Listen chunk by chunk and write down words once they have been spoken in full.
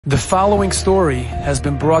The following story has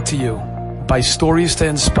been brought to you by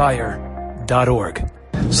StoriesToInspire.org.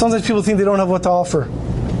 Sometimes people think they don't have what to offer.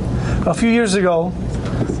 A few years ago,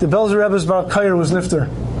 the Eliezer Abish Baal Kair was nifter.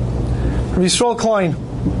 Rabbi Yisrael Klein,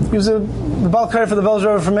 he was the Baal Kair for the Eliezer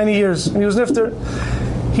Abish for many years, and he was nifter.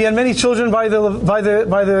 He had many children when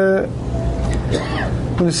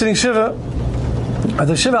he was sitting Shiva at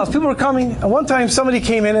the Shiva house. People were coming, and one time somebody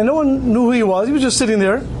came in, and no one knew who he was. He was just sitting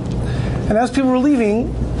there, and as people were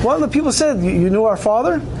leaving, one of the people said, "You knew our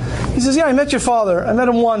father?" He says, "Yeah, I met your father. I met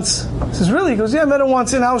him once." He says, "Really?" He goes, "Yeah, I met him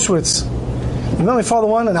once in Auschwitz." "You met my father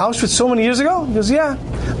in Auschwitz so many years ago?" He goes, "Yeah.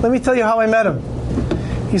 Let me tell you how I met him."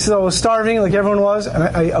 He said, "I was starving like everyone was, and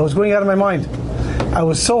I was going out of my mind. I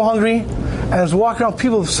was so hungry, and I was walking around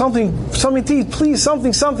people, something to eat, please,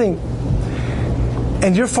 something.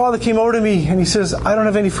 And your father came over to me, and he says, I don't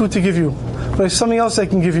have any food to give you, but I have something else I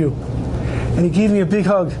can give you." And he gave me a big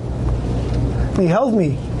hug. And he held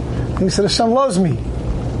me. And he said, "Hashem loves me."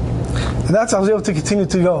 And that's how I was able to continue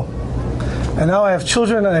to go. And now I have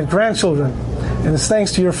children and I have grandchildren. And it's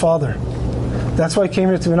thanks to your father. That's why I came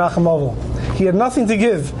here to Menachem Oval. He had nothing to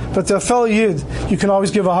give, but to a fellow Yid, you can always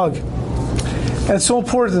give a hug. And it's so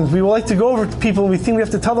important. We like to go over to people and we think we have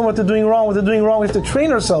to tell them what they're doing wrong, We have to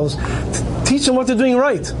train ourselves to teach them what they're doing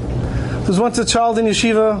right. There was once a child in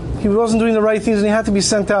yeshiva, he wasn't doing the right things and he had to be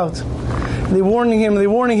sent out. And they warning him,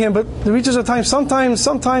 but there reaches a time, sometimes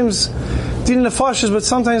didn't nefashis, but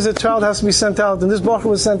sometimes the child has to be sent out. And this bacher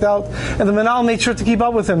was sent out, and the menal made sure to keep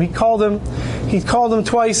up with him. He called him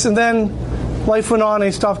twice, and then life went on and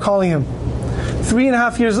he stopped calling him.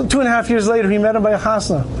 2.5 years later, he met him by a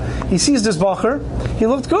chasna. He sees this bacher, he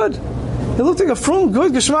looked good. He looked like a frum,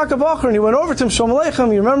 good geschmack bacher, and he went over to him, Shalom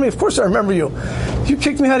Aleichem, you remember me? Of course I remember you. You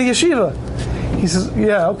kicked me out of yeshiva. He says,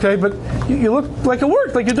 "Yeah, okay, but you look like it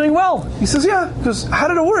worked, like you're doing well." He says, "Yeah," because how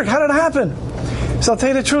did it work? How did it happen? He says, "I'll tell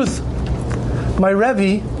you the truth. My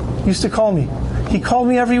Rabbi used to call me. He called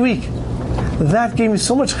me every week. That gave me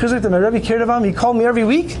so much chizuk that my Rabbi cared about me. He called me every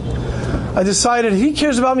week. I decided he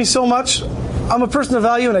cares about me so much, I'm a person of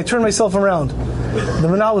value, and I turned myself around." The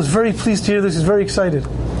Manal was very pleased to hear this. He's very excited.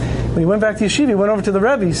 When he went back to yeshiva, he went over to the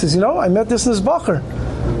Rebbe. He says, "I met this in this bacher."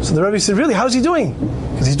 So the Rebbe said, "Really? How's he doing?"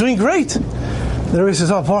 Because he's doing great. The Rebbe says,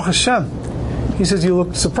 "Oh, Baruch Hashem." He says, "You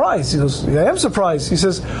look surprised." He goes, "Yeah, I am surprised." He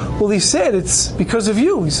says, "Well, he said it's because of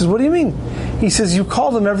you." He says, "What do you mean?" He says, "You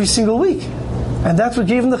called him every single week. And that's what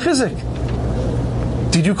gave him the chizuk."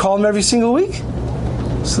 "Did you call him every single week?"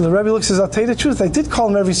 So the Rebbe looks and says, "I'll tell you the truth. I did call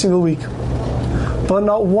him every single week. But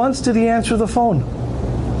not once did he answer the phone.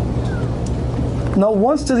 Not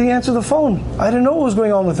once did he answer the phone. I didn't know what was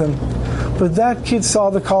going on with him. But that kid saw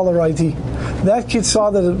the caller ID. That kid saw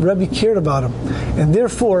that the Rebbe cared about him. And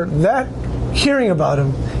therefore, that caring about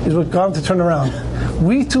him is what got him to turn around.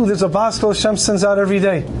 We too, there's a Baskal Hashem sends out every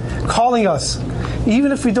day, calling us.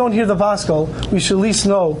 Even if we don't hear the Baskal, we should at least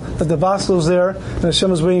know that the Baskal is there and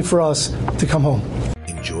Hashem is waiting for us to come home.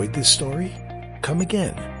 Enjoyed this story? Come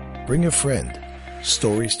again. Bring a friend.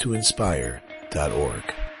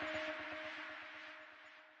 StoriesToInspire.org